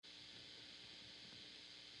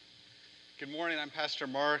Good morning. I'm Pastor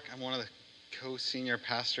Mark. I'm one of the co-senior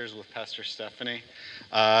pastors with Pastor Stephanie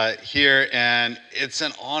here, and it's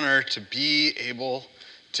an honor to be able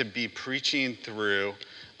to be preaching through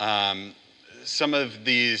some of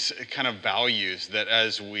these kind of values that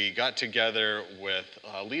as we got together with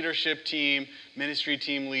leadership team, ministry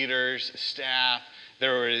team leaders, staff,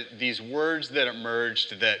 there were these words that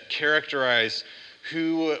emerged that characterize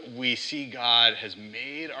who we see God has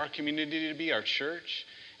made our community to be, our church,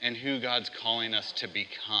 and who God's calling us to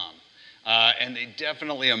become. And they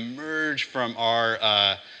definitely emerge from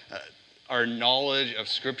our knowledge of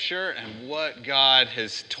Scripture and what God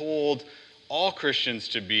has told all Christians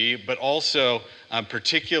to be, but also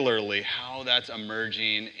particularly how that's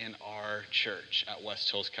emerging in our church at West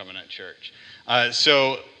Hills Covenant Church.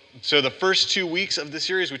 So the first 2 weeks of the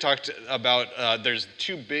series, we talked about, there's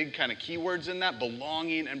two big kind of keywords in that,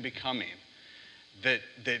 belonging and becoming, that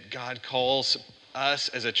God calls us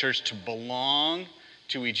as a church to belong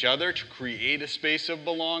to each other, to create a space of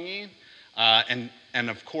belonging, and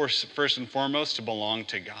of course, first and foremost, to belong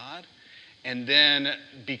to God, and then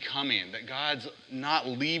becoming, that God's not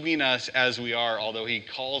leaving us as we are, although He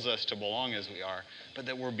calls us to belong as we are, but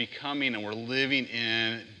that we're becoming and we're living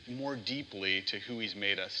in more deeply to who He's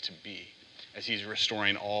made us to be, as He's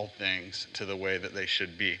restoring all things to the way that they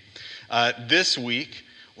should be. This week,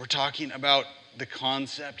 we're talking about the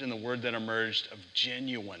concept and the word that emerged of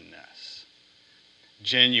genuineness.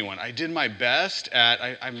 Genuine. I did my best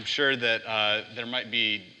I'm sure that there might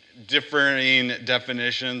be differing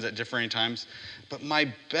definitions at differing times, but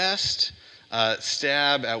my best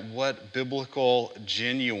stab at what biblical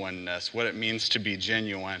genuineness, what it means to be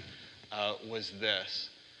genuine, was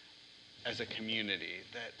this: as a community,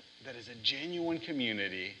 that is a genuine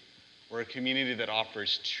community. We're a community that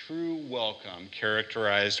offers true welcome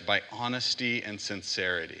characterized by honesty and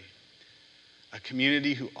sincerity. A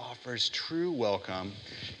community who offers true welcome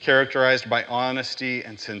characterized by honesty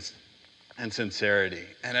and sincerity.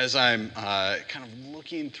 And as I'm kind of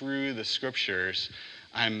looking through the scriptures,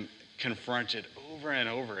 I'm confronted over and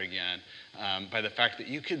over again by the fact that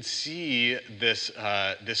you could see this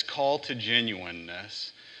call to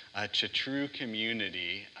genuineness, to true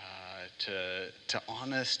community, to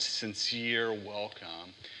honest, sincere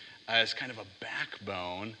welcome as kind of a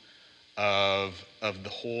backbone of the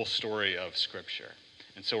whole story of Scripture.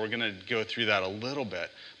 And so we're going to go through that a little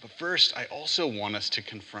bit. But first, I also want us to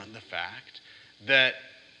confront the fact that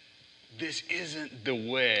this isn't the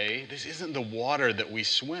water that we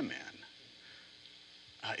swim in.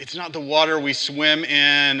 It's not the water we swim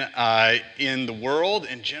in the world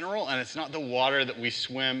in general, and it's not the water that we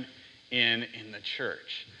swim in the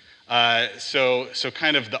church. So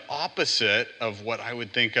kind of the opposite of what I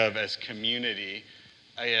would think of as community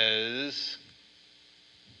is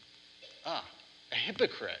a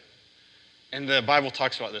hypocrite. And the Bible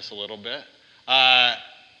talks about this a little bit. A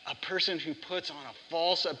person who puts on a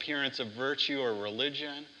false appearance of virtue or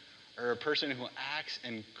religion, or a person who acts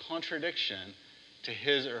in contradiction to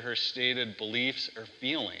his or her stated beliefs or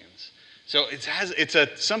feelings. So it's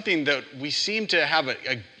something that we seem to have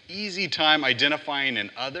a easy time identifying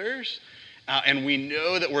in others, and we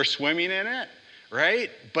know that we're swimming in it,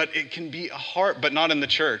 right? But it can be but not in the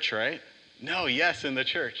church, right? No, yes, in the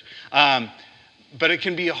church. But it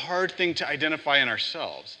can be a hard thing to identify in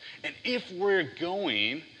ourselves. And if we're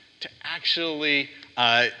going to actually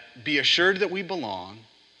be assured that we belong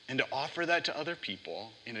and to offer that to other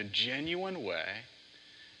people in a genuine way,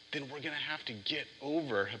 then we're going to have to get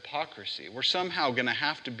over hypocrisy. We're somehow going to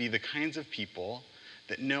have to be the kinds of people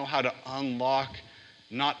that know how to unlock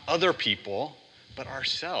not other people, but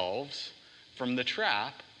ourselves from the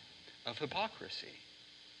trap of hypocrisy.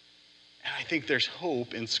 And I think there's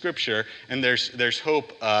hope in Scripture, and there's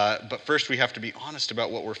hope, but first we have to be honest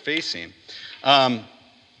about what we're facing.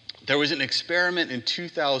 There was an experiment in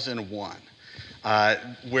 2001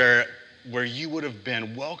 where you would have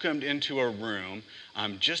been welcomed into a room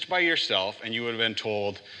just by yourself, and you would have been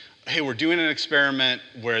told, hey, we're doing an experiment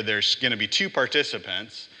where there's going to be two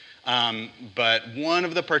participants, but one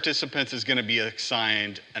of the participants is going to be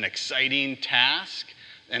assigned an exciting task,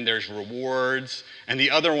 and there's rewards, and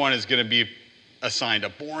the other one is going to be assigned a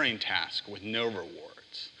boring task with no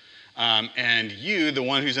rewards. And you, the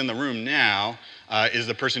one who's in the room now, is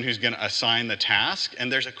the person who's going to assign the task,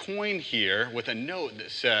 and there's a coin here with a note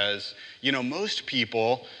that says, most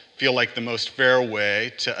people feel like the most fair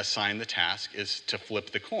way to assign the task is to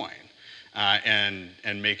flip the coin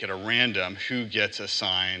and make it a random who gets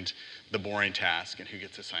assigned the boring task and who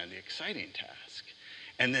gets assigned the exciting task.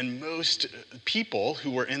 And then most people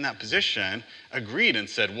who were in that position agreed and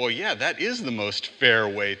said, well, yeah, that is the most fair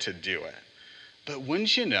way to do it. But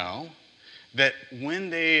wouldn't you know that when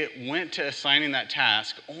they went to assigning that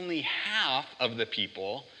task, only half of the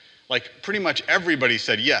people, like pretty much everybody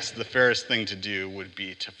said, yes, the fairest thing to do would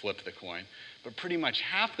be to flip the coin. But pretty much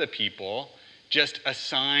half the people just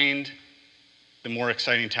assigned the more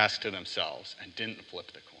exciting task to themselves and didn't flip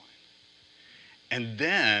the coin. And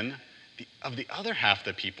then, of the other half of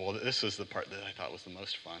the people, this was the part that I thought was the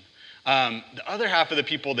most fun. The other half of the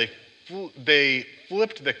people, they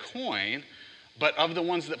flipped the coin, but of the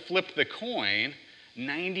ones that flipped the coin,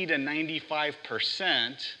 90 to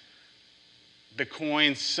 95%, the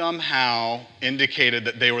coin somehow indicated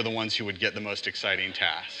that they were the ones who would get the most exciting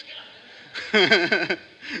task.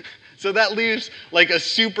 So that leaves like a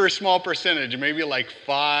super small percentage, maybe like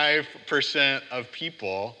 5% of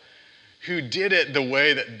people who did it the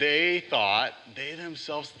way that they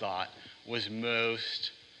themselves thought was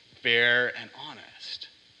most fair and honest.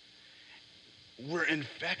 We're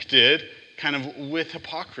infected kind of with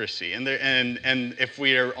hypocrisy. And if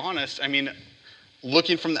we are honest, I mean,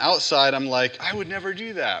 looking from the outside, I'm like, I would never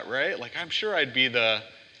do that, right? Like, I'm sure I'd be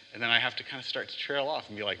and then I have to kind of start to trail off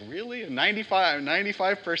and be like, really?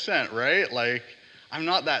 95%, right? Like, I'm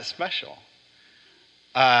not that special.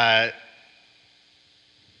 There's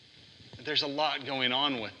a lot going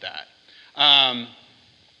on with that. I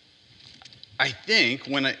think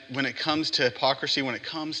when it comes to hypocrisy, when it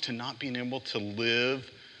comes to not being able to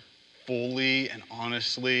live fully and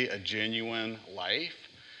honestly a genuine life,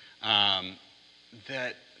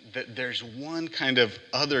 that there's one kind of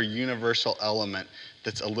other universal element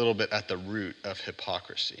that's a little bit at the root of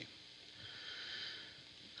hypocrisy.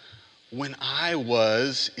 When I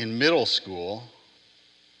was in middle school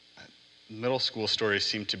stories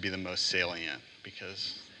seem to be the most salient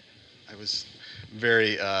because I was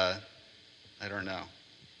very,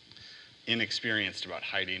 inexperienced about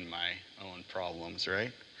hiding my own problems,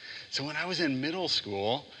 right? So when I was in middle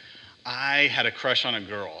school, I had a crush on a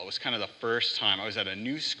girl. It was kind of the first time. I was at a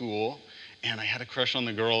new school, and I had a crush on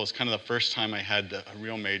the girl. It was kind of the first time I had a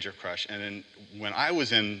real major crush. And then when I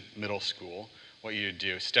was in middle school, what you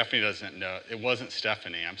do, Stephanie doesn't know. It wasn't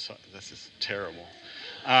Stephanie. I'm sorry. This is terrible.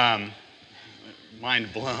 Mind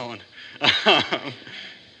blown.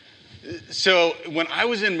 So when I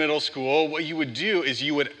was in middle school, what you would do is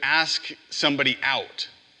you would ask somebody out.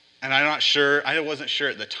 And I wasn't sure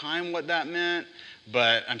at the time what that meant,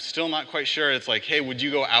 but I'm still not quite sure. It's like, hey, would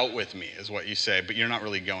you go out with me, is what you say, but you're not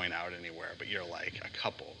really going out anywhere, but you're like a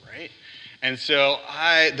couple, right? And so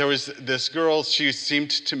there was this girl, she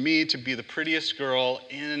seemed to me to be the prettiest girl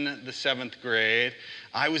in the 7th grade.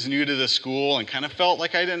 I was new to the school and kind of felt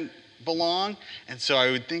like I didn't belong, and so I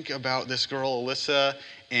would think about this girl, Alyssa,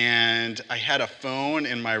 and I had a phone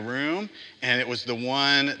in my room, and it was the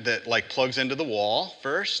one that like plugs into the wall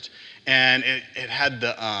first, and it had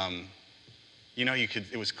the,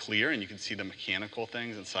 it was clear and you could see the mechanical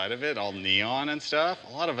things inside of it, all neon and stuff.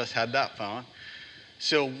 A lot of us had that phone.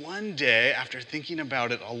 So one day, after thinking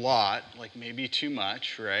about it a lot, like maybe too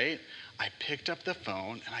much, right, I picked up the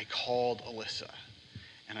phone and I called Alyssa,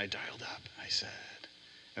 and I dialed up, and I said,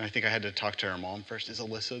 and I think I had to talk to her mom first. Is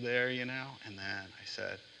Alyssa there, And then I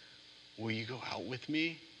said, will you go out with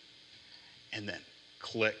me? And then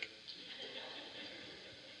click.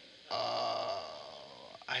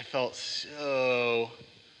 I felt so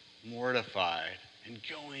mortified. And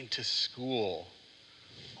going to school,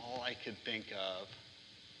 all I could think of,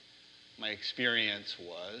 my experience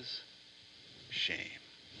was shame.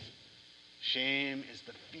 Shame is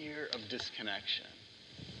the fear of disconnection.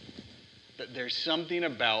 That there's something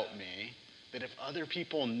about me that if other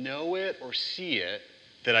people know it or see it,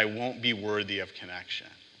 that I won't be worthy of connection.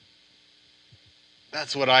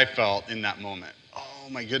 That's what I felt in that moment. Oh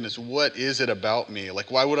my goodness, what is it about me? Like,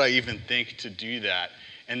 why would I even think to do that?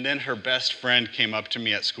 And then her best friend came up to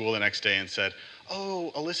me at school the next day and said,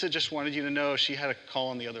 oh, Alyssa just wanted you to know she had a call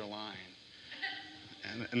on the other line.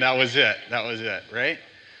 And that was it, right?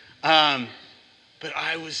 But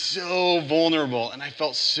I was so vulnerable, and I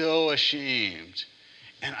felt so ashamed.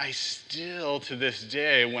 And I still, to this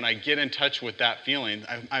day, when I get in touch with that feeling,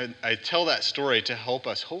 I tell that story to help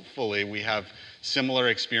us. Hopefully we have similar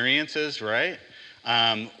experiences, right?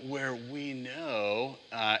 Where we know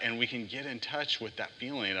and we can get in touch with that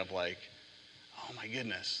feeling of like, oh my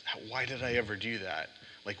goodness, why did I ever do that?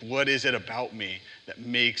 Like, what is it about me that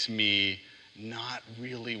makes me not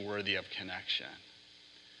really worthy of connection?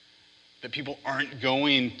 That people aren't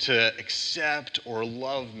going to accept or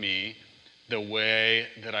love me the way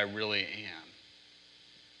that I really am.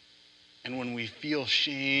 And when we feel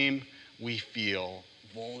shame, we feel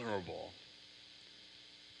vulnerable.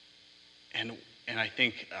 And I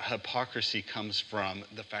think hypocrisy comes from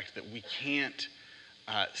the fact that we can't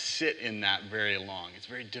sit in that very long. It's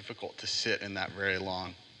very difficult to sit in that very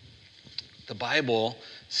long. The Bible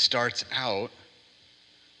starts out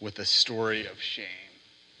with a story of shame.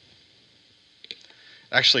 It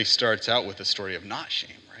actually starts out with a story of not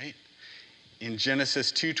shame, right? In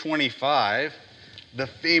Genesis 2:25, the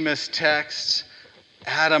famous text,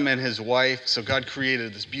 Adam and his wife, so God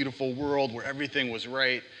created this beautiful world where everything was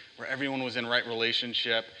right, where everyone was in right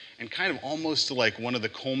relationship, and kind of almost like one of the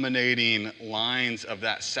culminating lines of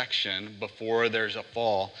that section before there's a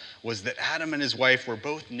fall was that Adam and his wife were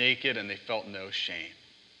both naked and they felt no shame.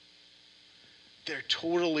 They're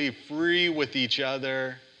totally free with each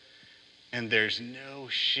other, and there's no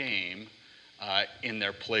shame in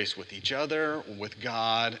their place with each other, with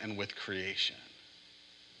God, and with creation.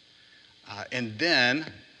 And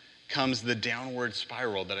then comes the downward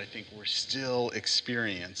spiral that I think we're still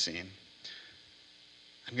experiencing.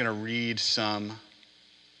 I'm going to read some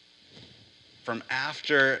from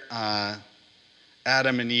after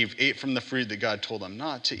Adam and Eve ate from the fruit that God told them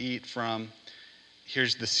not to eat from.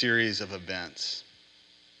 Here's the series of events.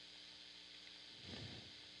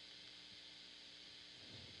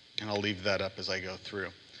 And I'll leave that up as I go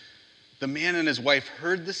through. The man and his wife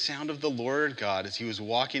heard the sound of the Lord God as he was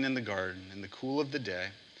walking in the garden in the cool of the day.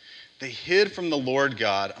 They hid from the Lord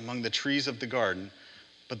God among the trees of the garden.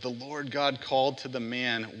 But the Lord God called to the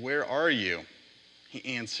man, "Where are you?" He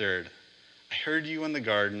answered, "I heard you in the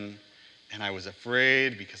garden, and I was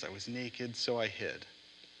afraid because I was naked, so I hid."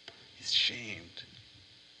 He's shamed.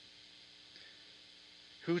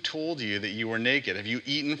 "Who told you that you were naked? Have you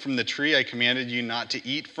eaten from the tree I commanded you not to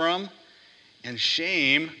eat from?" And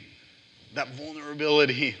shame, that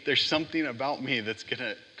vulnerability, there's something about me that's going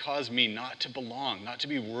to cause me not to belong, not to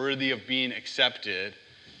be worthy of being accepted,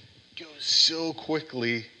 goes so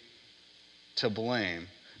quickly to blame.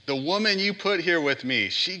 "The woman you put here with me,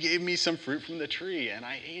 she gave me some fruit from the tree and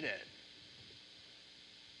I ate it."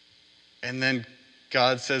 And then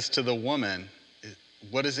God says to the woman,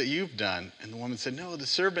 "What is it you've done?" And the woman said, "No, the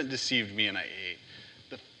serpent deceived me and I ate."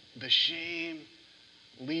 The shame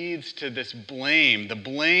leads to this blame. The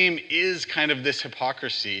blame is kind of this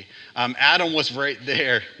hypocrisy. Adam was right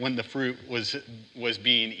there when the fruit was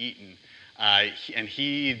being eaten. And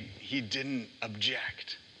he didn't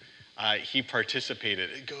object. He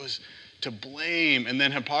participated. It goes to blame and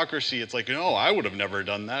then hypocrisy. It's like, no, I would have never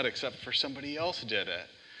done that except for somebody else did it.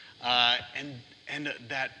 And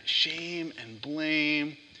that shame and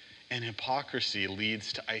blame and hypocrisy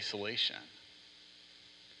leads to isolation.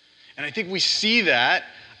 And I think we see that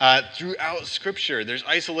throughout Scripture. There's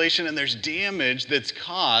isolation and there's damage that's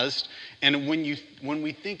caused. And when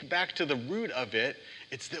we think back to the root of it,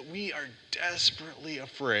 it's that we are desperately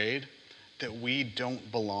afraid that we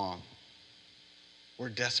don't belong. We're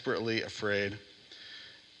desperately afraid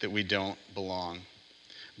that we don't belong.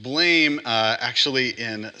 Blame, actually,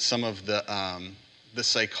 in some of the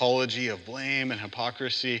psychology of blame and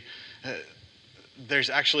hypocrisy, there's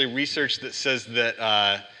actually research that says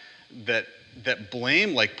that that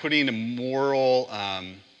blame, like putting a moral,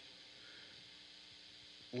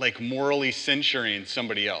 like morally censuring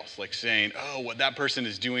somebody else, like saying, "Oh, what that person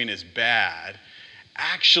is doing is bad,"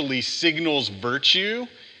 actually signals virtue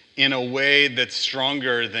in a way that's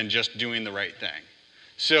stronger than just doing the right thing.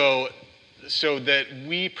 So that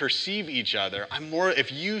we perceive each other.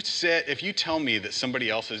 If you tell me that somebody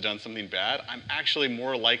else has done something bad, I'm actually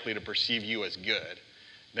more likely to perceive you as good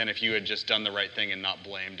than if you had just done the right thing and not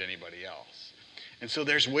blamed anybody else. And so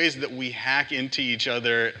there's ways that we hack into each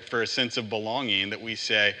other for a sense of belonging, that we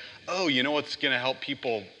say, "Oh, you know what's going to help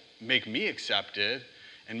people make me accepted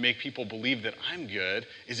and make people believe that I'm good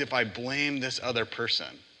is if I blame this other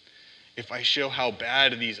person. If I show how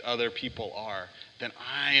bad these other people are, then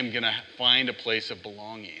I am going to find a place of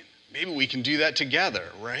belonging." Maybe we can do that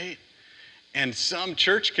together, right? And some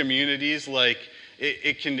church communities, like,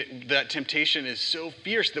 that temptation is so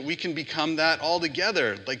fierce that we can become that all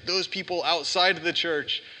together. Like those people outside of the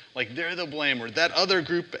church, like they're the blame, or that other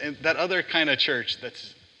group, that other kind of church that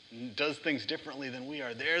does things differently than we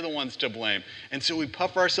are, they're the ones to blame. And so we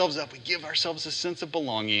puff ourselves up, we give ourselves a sense of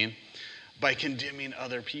belonging by condemning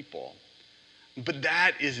other people. But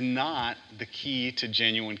that is not the key to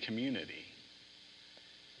genuine community.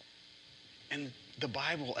 And the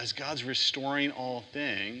Bible, as God's restoring all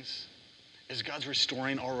things, as God's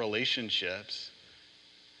restoring our relationships,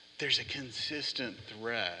 there's a consistent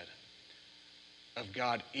thread of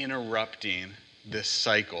God interrupting this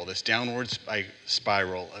cycle, this downward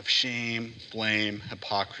spiral of shame, blame,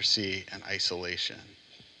 hypocrisy, and isolation.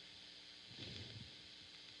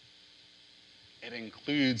 It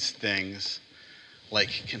includes things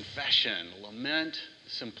like confession, lament,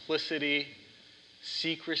 simplicity,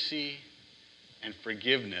 secrecy, and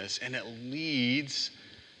forgiveness, and it leads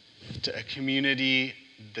to a community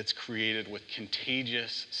that's created with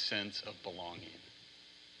contagious sense of belonging.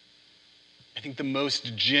 I think the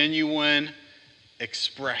most genuine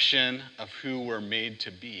expression of who we're made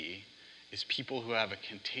to be is people who have a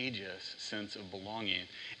contagious sense of belonging.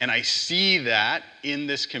 And I see that in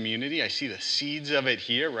this community. I see the seeds of it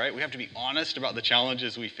here, right? We have to be honest about the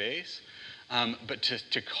challenges we face. But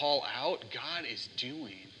to call out, God is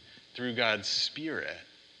doing, through God's Spirit,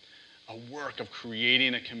 a work of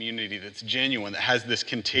creating a community that's genuine, that has this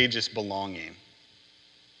contagious belonging.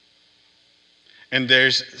 And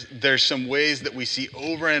there's some ways that we see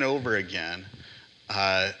over and over again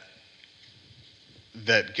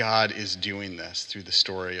that God is doing this through the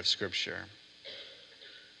story of Scripture.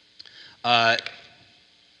 The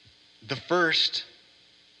first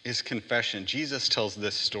is confession. Jesus tells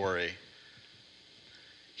this story.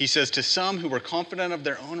 He says, to some who were confident of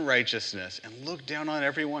their own righteousness and looked down on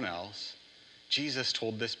everyone else, Jesus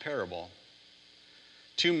told this parable.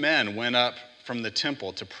 2 men went up from the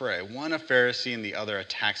temple to pray, one a Pharisee and the other a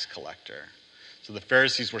tax collector. So the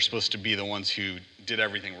Pharisees were supposed to be the ones who did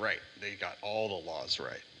everything right. They got all the laws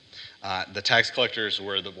right. The tax collectors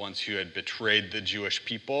were the ones who had betrayed the Jewish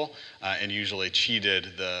people and usually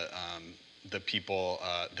cheated the people,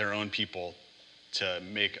 their own people, to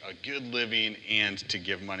make a good living and to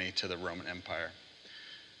give money to the Roman Empire.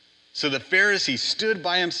 So the Pharisee stood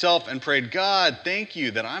by himself and prayed, God, thank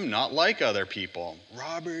you that I'm not like other people,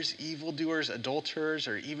 robbers, evildoers, adulterers,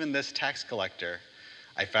 or even this tax collector.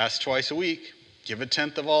 I fast twice a week, give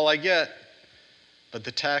 1/10 of all I get. But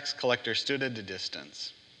the tax collector stood at a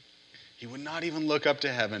distance. He would not even look up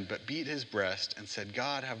to heaven, but beat his breast and said,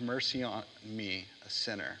 God, have mercy on me, a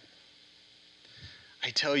sinner. I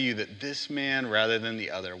tell you that this man, rather than the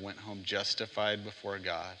other, went home justified before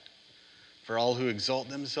God. For all who exalt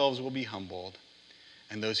themselves will be humbled,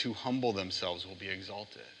 and those who humble themselves will be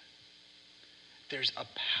exalted. There's a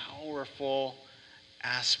powerful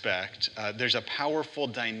aspect, there's a powerful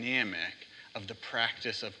dynamic of the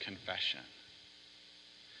practice of confession.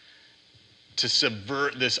 To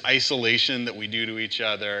subvert this isolation that we do to each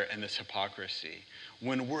other and this hypocrisy.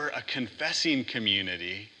 When we're a confessing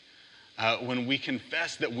community, when we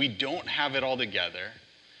confess that we don't have it all together,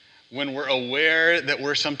 when we're aware that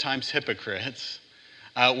we're sometimes hypocrites,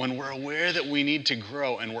 when we're aware that we need to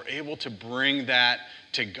grow and we're able to bring that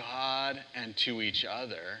to God and to each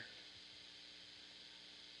other,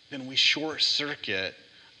 then we short circuit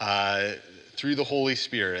through the Holy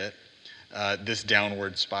Spirit this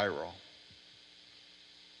downward spiral.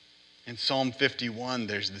 In Psalm 51,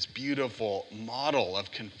 there's this beautiful model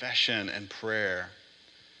of confession and prayer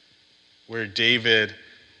where David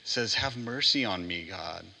says, have mercy on me,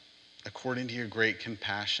 God, according to your great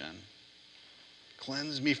compassion.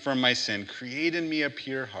 Cleanse me from my sin, create in me a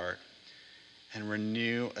pure heart, and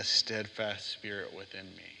renew a steadfast spirit within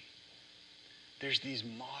me. There's these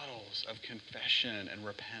models of confession and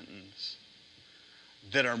repentance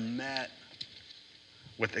that are met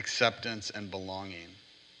with acceptance and belonging.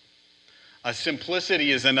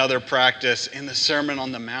 Simplicity is another practice in the Sermon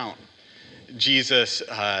on the Mount. Jesus,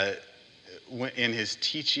 in his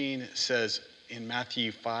teaching, says in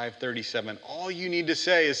Matthew 5:37, all you need to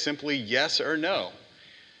say is simply yes or no.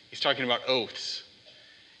 He's talking about oaths.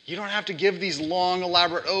 You don't have to give these long,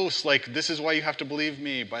 elaborate oaths like, this is why you have to believe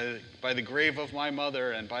me, by the grave of my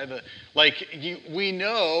mother, and by the... we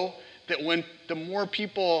know that when the more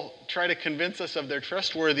people try to convince us of their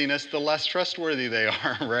trustworthiness, the less trustworthy they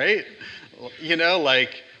are, right?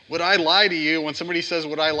 Would I lie to you? When somebody says,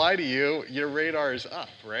 would I lie to you? Your radar is up,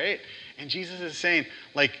 right? And Jesus is saying,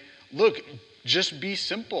 look, just be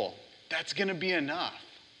simple. That's going to be enough.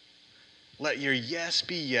 Let your yes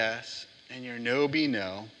be yes and your no be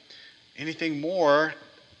no. Anything more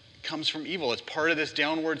comes from evil. It's part of this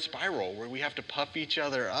downward spiral where we have to puff each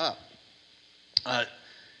other up.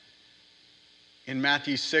 In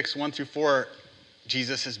Matthew 6:1-4,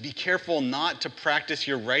 Jesus says, be careful not to practice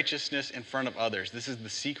your righteousness in front of others. This is the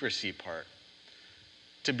secrecy part.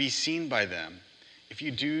 To be seen by them. If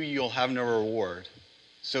you do, you'll have no reward.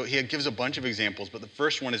 So he gives a bunch of examples, but the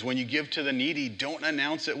first one is when you give to the needy, don't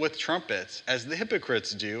announce it with trumpets, as the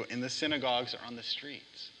hypocrites do in the synagogues or on the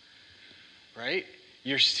streets. Right?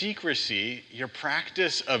 Your secrecy, your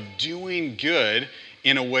practice of doing good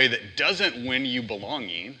in a way that doesn't win you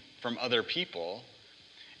belonging from other people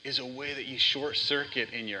is a way that you short circuit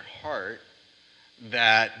in your heart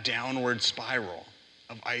that downward spiral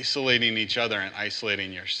of isolating each other and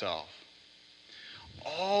isolating yourself.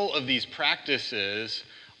 All of these practices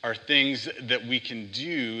are things that we can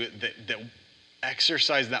do that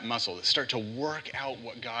exercise that muscle, that start to work out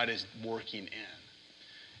what God is working in.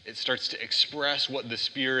 It starts to express what the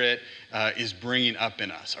Spirit is bringing up in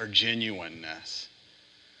us, our genuineness.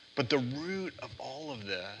 But the root of all of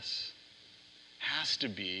this has to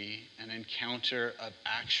be an encounter of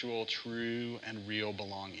actual, true, and real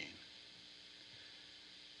belonging.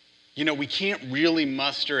 You know, we can't really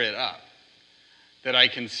muster it up that I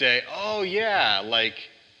can say, oh yeah, like,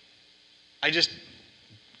 I just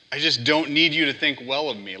don't need you to think well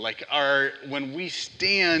of me. Like, when we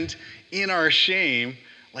stand in our shame,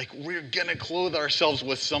 like, we're going to clothe ourselves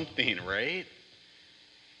with something, right?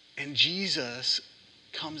 And Jesus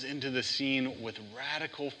comes into the scene with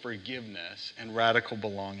radical forgiveness and radical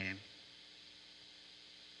belonging.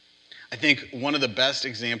 I think one of the best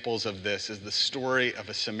examples of this is the story of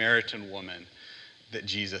a Samaritan woman that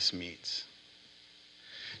Jesus meets.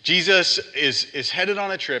 Jesus is headed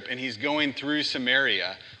on a trip, and he's going through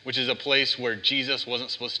Samaria, which is a place where Jesus wasn't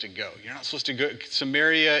supposed to go. You're not supposed to go.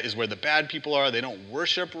 Samaria is where the bad people are. They don't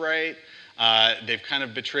worship right. They've kind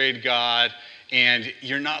of betrayed God, and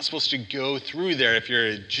you're not supposed to go through there if you're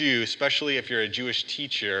a Jew, especially if you're a Jewish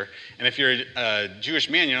teacher. And if you're a Jewish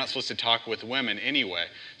man, you're not supposed to talk with women anyway.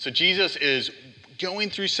 So Jesus is going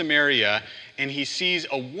through Samaria, and he sees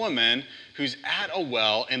a woman who's at a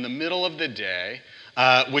well in the middle of the day,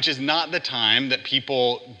 which is not the time that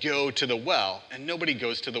people go to the well, and nobody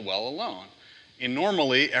goes to the well alone. And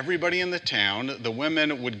normally, everybody in the town, the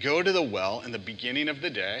women would go to the well in the beginning of the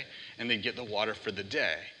day, and they'd get the water for the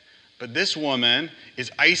day. But this woman is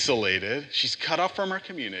isolated. She's cut off from her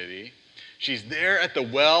community. She's there at the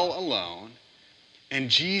well alone, and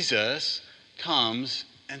Jesus comes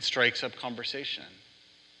and strikes up conversation.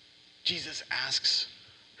 Jesus asks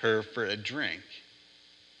her for a drink.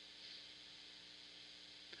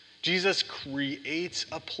 Jesus creates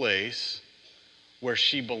a place where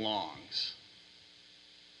she belongs.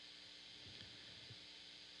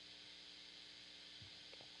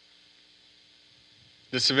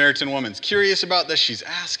 The Samaritan woman's curious about this. She's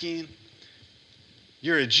asking,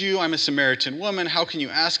 "You're a Jew, I'm a Samaritan woman. How can you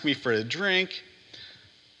ask me for a drink?"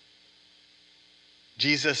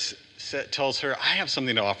 Jesus tells her, "I have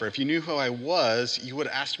something to offer. If you knew who I was, you would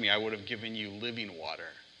have asked me. I would have given you living water.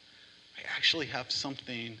 I actually have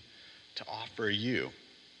something to offer you."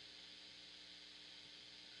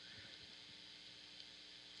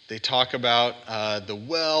 They talk about the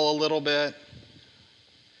well a little bit.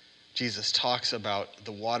 Jesus talks about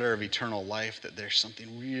the water of eternal life, that there's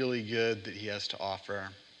something really good that he has to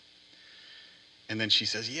offer. And then she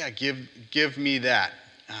says, "Yeah, give me that.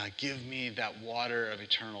 Give me that water of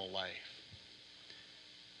eternal life."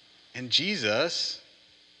 And Jesus,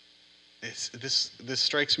 this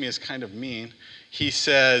strikes me as kind of mean. He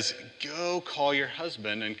says, "Go call your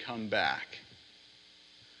husband and come back."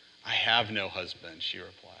 "I have no husband," she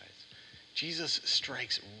replies. Jesus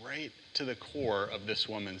strikes right to the core of this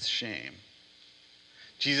woman's shame.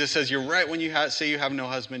 Jesus says, "You're right when you say you have no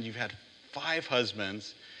husband. You've had 5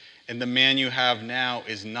 husbands, and the man you have now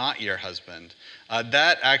is not your husband."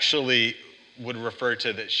 That actually would refer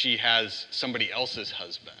to that she has somebody else's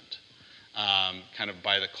husband, kind of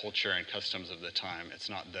by the culture and customs of the time. It's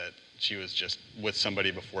not that she was just with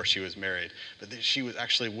somebody before she was married, but that she was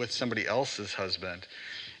actually with somebody else's husband.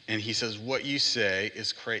 And he says, "What you say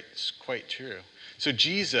is quite true." So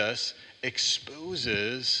Jesus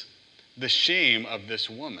exposes the shame of this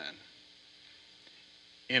woman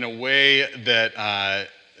in a way that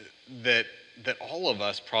that all of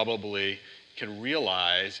us probably can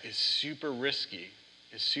realize is super risky,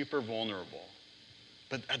 is super vulnerable.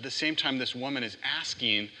 But at the same time, this woman is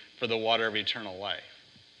asking for the water of eternal life.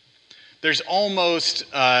 There's almost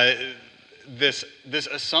this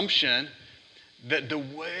assumption that the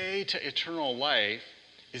way to eternal life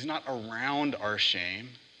is not around our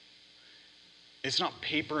shame. It's not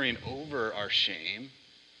papering over our shame.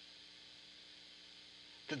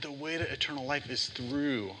 That the way to eternal life is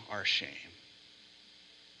through our shame.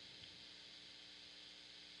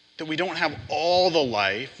 That we don't have all the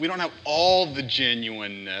life, we don't have all the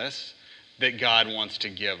genuineness that God wants to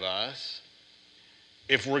give us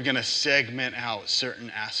if we're going to segment out certain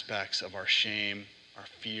aspects of our shame, our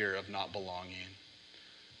fear of not belonging,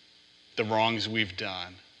 the wrongs we've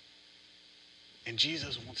done. And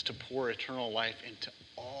Jesus wants to pour eternal life into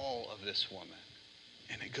all of this woman.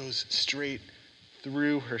 And it goes straight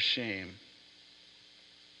through her shame.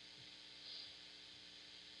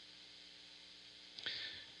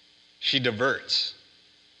 She diverts.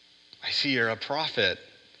 "I see you're a prophet."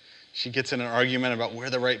 She gets in an argument about where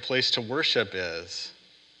the right place to worship is.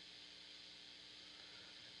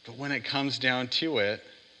 But when it comes down to it,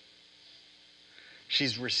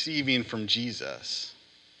 She's receiving from Jesus.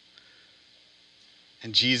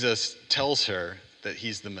 And Jesus tells her that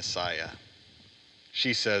he's the Messiah.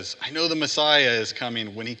 She says, I know the Messiah is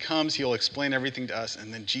coming. When he comes, he'll explain everything to us.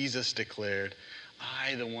 And then Jesus declared,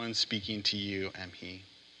 I, the one speaking to you, am he.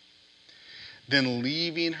 Then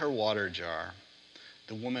leaving her water jar,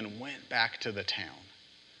 the woman went back to the town.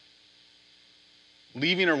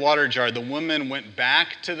 Leaving her water jar, the woman went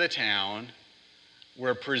back to the town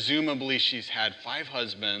where presumably she's had 5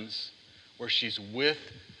 husbands, where she's with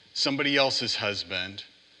somebody else's husband,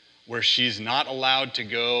 where she's not allowed to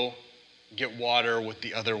go get water with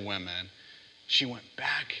the other women. She went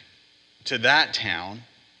back to that town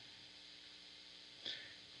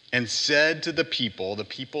and said to the people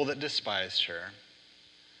that despised her,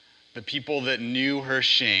 the people that knew her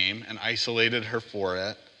shame and isolated her for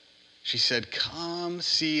it, she said, come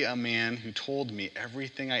see a man who told me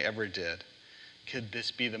everything I ever did. Could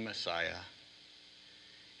this be the Messiah?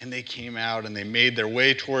 And they came out and they made their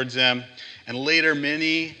way towards him. And later,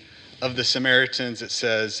 many of the Samaritans, it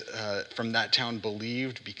says, from that town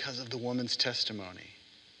believed because of the woman's testimony.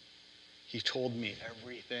 He told me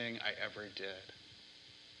everything I ever did.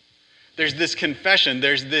 There's this confession,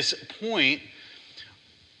 there's this point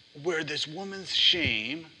where this woman's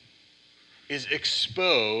shame is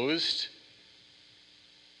exposed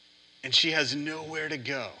and she has nowhere to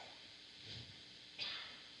go.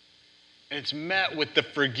 And it's met with the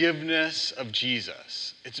forgiveness of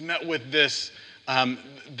Jesus. It's met with this,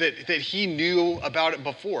 that he knew about it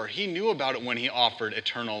before. He knew about it when he offered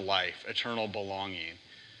eternal life, eternal belonging.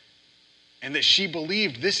 And that she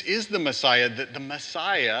believed this is the Messiah, that the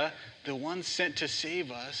Messiah, the one sent to save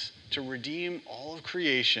us, to redeem all of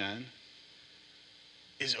creation,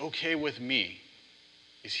 is okay with me,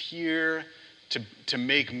 is here to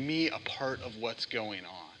make me a part of what's going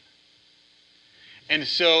on. And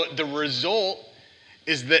so the result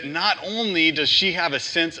is that not only does she have a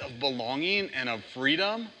sense of belonging and of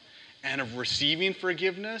freedom and of receiving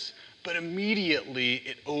forgiveness, but immediately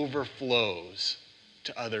it overflows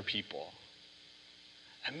to other people.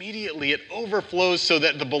 Immediately it overflows so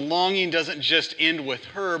that the belonging doesn't just end with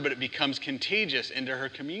her, but it becomes contagious into her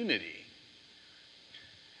community.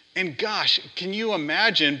 And gosh, can you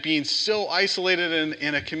imagine being so isolated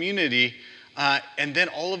in a community and then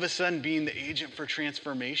all of a sudden being the agent for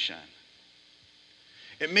transformation?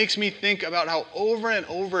 It makes me think about how over and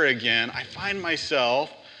over again I find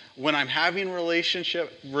myself when I'm having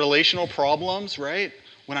relational problems, right?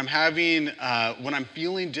 When I'm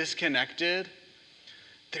feeling disconnected,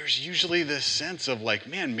 there's usually this sense of like,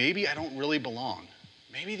 man, maybe I don't really belong.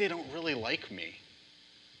 Maybe they don't really like me.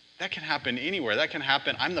 That can happen anywhere. That can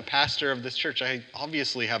happen. I'm the pastor of this church. I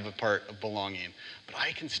obviously have a part of belonging. But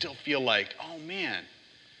I can still feel like, oh man,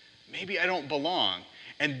 maybe I don't belong.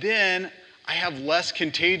 And then I have less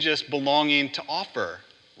contagious belonging to offer,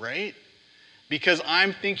 right? Because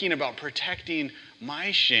I'm thinking about protecting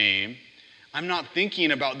my shame. I'm not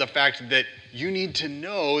thinking about the fact that you need to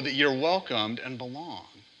know that you're welcomed and belong.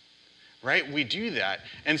 Right? We do that.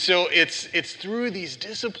 And so it's through these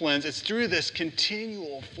disciplines, it's through this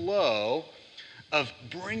continual flow of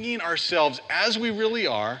bringing ourselves as we really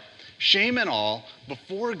are, shame and all,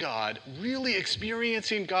 before God, really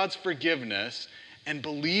experiencing God's forgiveness and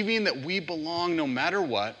believing that we belong no matter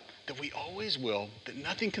what, that we always will, that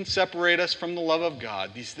nothing can separate us from the love of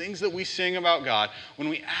God. These things that we sing about God, when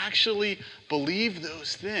we actually believe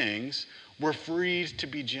those things, we're freed to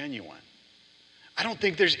be genuine. I don't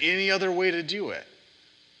think there's any other way to do it.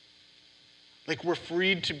 Like, we're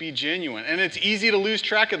freed to be genuine. And it's easy to lose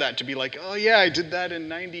track of that, to be like, oh yeah, I did that in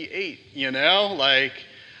 98, you know? Like,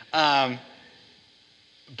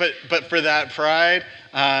 but for that pride,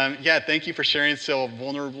 thank you for sharing so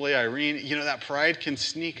vulnerably, Irene. You know, that pride can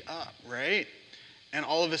sneak up, right? And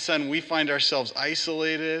all of a sudden we find ourselves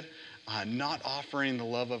isolated, not offering the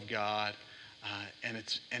love of God. And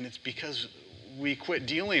it's because we quit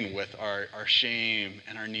dealing with our shame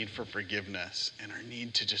and our need for forgiveness and our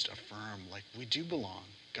need to just affirm, like, we do belong.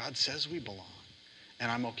 God says we belong, and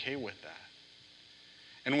I'm okay with that.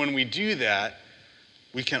 And when we do that,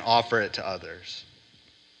 we can offer it to others.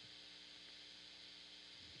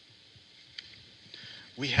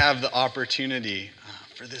 We have the opportunity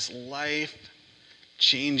for this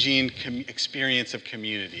life-changing experience of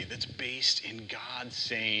community that's based in God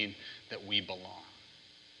saying that we belong.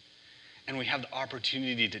 And we have the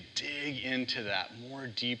opportunity to dig into that more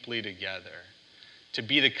deeply together, to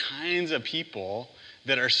be the kinds of people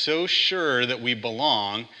that are so sure that we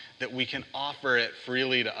belong that we can offer it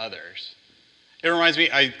freely to others. It reminds me,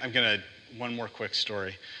 one more quick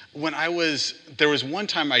story. There was one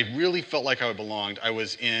time I really felt like I belonged. I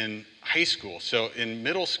was in high school. So in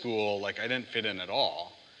middle school, like I didn't fit in at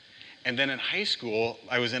all. And then in high school,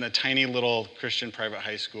 I was in a tiny little Christian private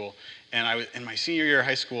high school. And I was in my senior year of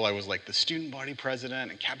high school, I was like the student body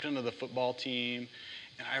president and captain of the football team.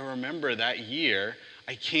 And I remember that year,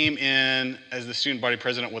 I came in as the student body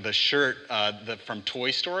president with a shirt from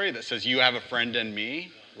Toy Story that says, "You have a friend in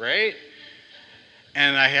me," right?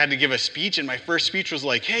 And I had to give a speech, and my first speech was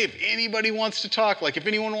like, hey, if anybody wants to talk, like if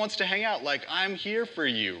anyone wants to hang out, like I'm here for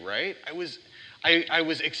you, right? I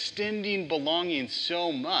was extending belonging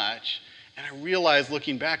so much, and I realized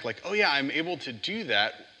looking back, like, oh yeah, I'm able to do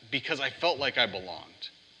that because I felt like I belonged.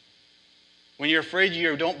 When you're afraid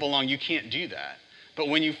you don't belong, you can't do that. But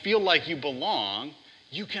when you feel like you belong,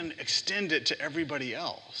 you can extend it to everybody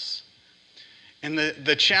else. And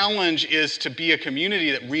the challenge is to be a community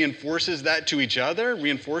that reinforces that to each other,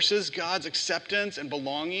 reinforces God's acceptance and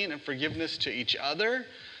belonging and forgiveness to each other,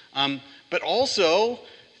 but also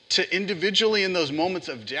to individually in those moments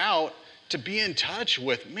of doubt, to be in touch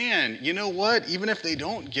with, man, you know what? Even if they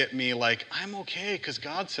don't get me, like, I'm okay because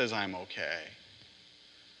God says I'm okay.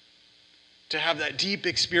 To have that deep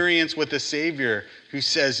experience with the Savior who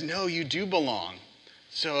says, no, you do belong.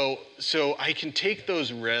 So I can take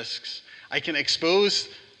those risks. I can expose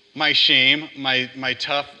my shame, my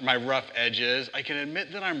rough edges. I can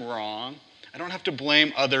admit that I'm wrong. I don't have to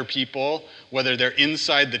blame other people, whether they're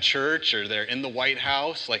inside the church or they're in the White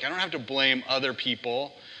House. Like, I don't have to blame other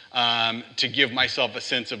people to give myself a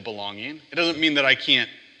sense of belonging. It doesn't mean that I can't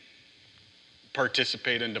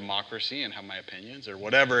participate in democracy and have my opinions or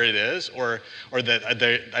whatever it is, or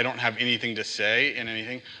that I don't have anything to say in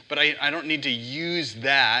anything. But I don't need to use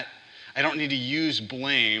that. I don't need to use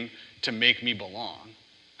blame to make me belong.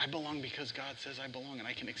 I belong because God says I belong, and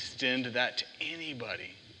I can extend that to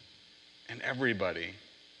anybody and everybody.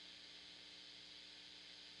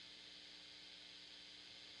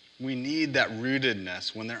 We need that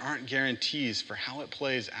rootedness when there aren't guarantees for how it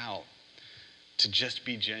plays out, to just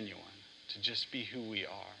be genuine, to just be who we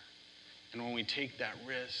are. And when we take that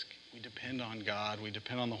risk, we depend on God, we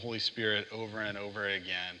depend on the Holy Spirit over and over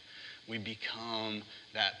again. We become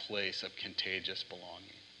that place of contagious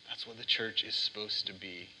belonging. That's what the church is supposed to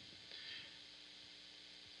be.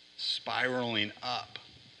 Spiraling up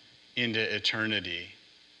into eternity.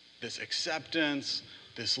 This acceptance,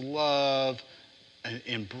 this love, an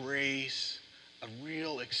embrace, a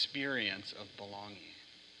real experience of belonging.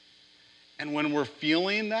 And when we're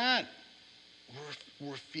feeling that,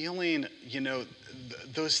 we're feeling,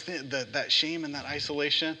 those that shame and that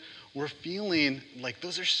isolation, we're feeling like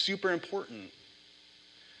those are super important.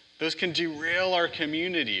 Those can derail our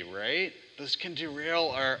community, right? Those can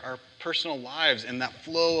derail our personal lives and that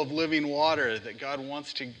flow of living water that God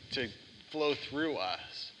wants to flow through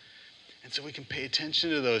us. And so we can pay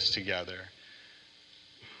attention to those together.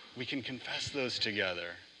 We can confess those together.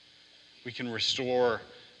 We can restore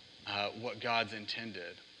what God's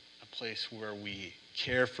intended, a place where we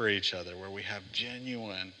care for each other, where we have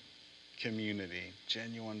genuine community,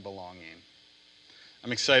 genuine belonging.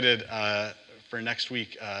 I'm excited for next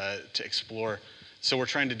week to explore. So we're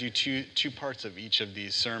trying to do two parts of each of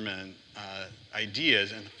these sermon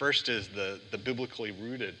ideas, and the first is the biblically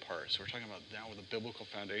rooted part. So we're talking about now with the biblical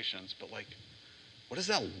foundations, but like, what does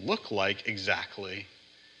that look like exactly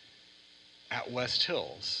at West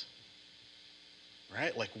Hills?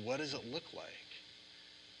 Right? Like, what does it look like?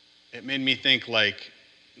 It made me think like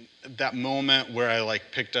that moment where I like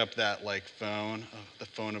picked up that like phone, the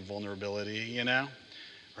phone of vulnerability,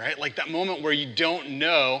 right? Like that moment where you don't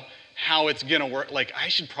know how it's gonna work. Like, I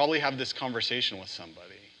should probably have this conversation with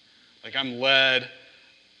somebody. Like, I'm led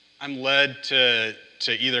to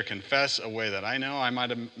either confess a way that I know I might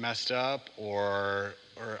have messed up, or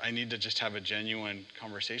I need to just have a genuine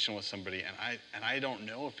conversation with somebody, and I don't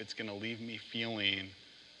know if it's gonna leave me feeling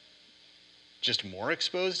just more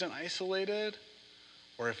exposed and isolated,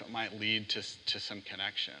 or if it might lead to some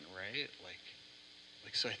connection, right? Like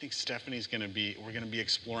so I think we're gonna be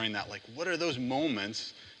exploring that. Like, what are those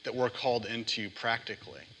moments that we're called into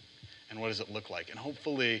practically? And what does it look like? And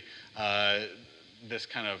hopefully this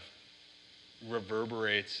kind of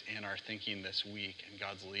reverberates in our thinking this week, and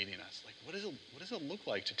God's leading us. Like, what does it look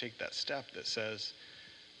like to take that step that says,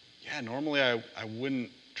 yeah, normally I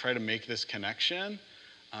wouldn't try to make this connection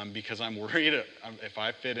because I'm worried if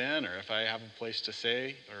I fit in, or if I have a place to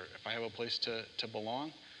say, or if I have a place to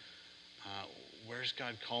belong. Where's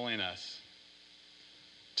God calling us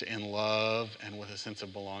to, in love and with a sense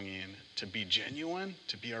of belonging, to be genuine,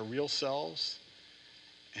 to be our real selves,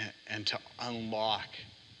 and to unlock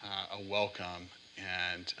a welcome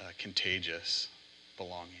and a contagious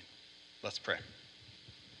belonging? Let's pray.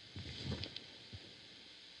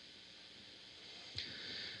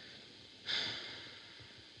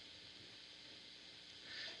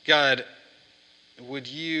 God, would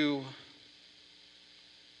you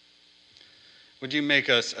make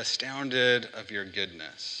us astounded of your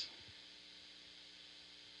goodness?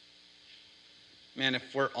 Man, if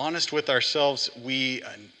we're honest with ourselves, we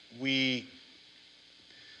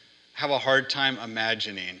have a hard time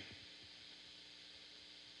imagining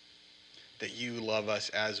that you love us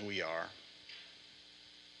as we are.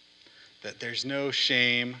 That there's no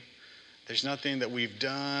shame, there's nothing that we've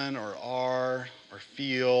done or are or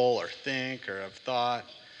feel or think or have thought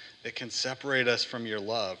that can separate us from your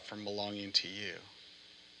love, from belonging to you.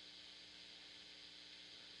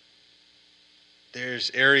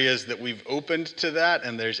 There's areas that we've opened to that,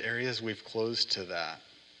 and there's areas we've closed to that.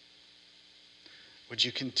 Would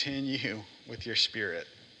you continue with your Spirit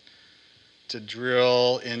to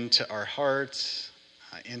drill into our hearts,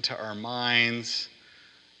 into our minds,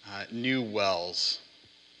 new wells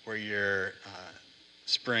where your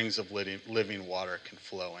springs of living water can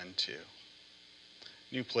flow into.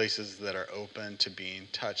 New places that are open to being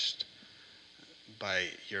touched by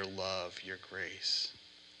your love, your grace,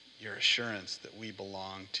 your assurance that we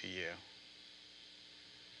belong to you.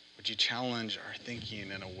 Would you challenge our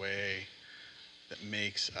thinking in a way that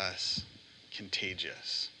makes us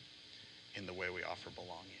contagious in the way we offer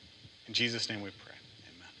belonging? In Jesus' name we pray.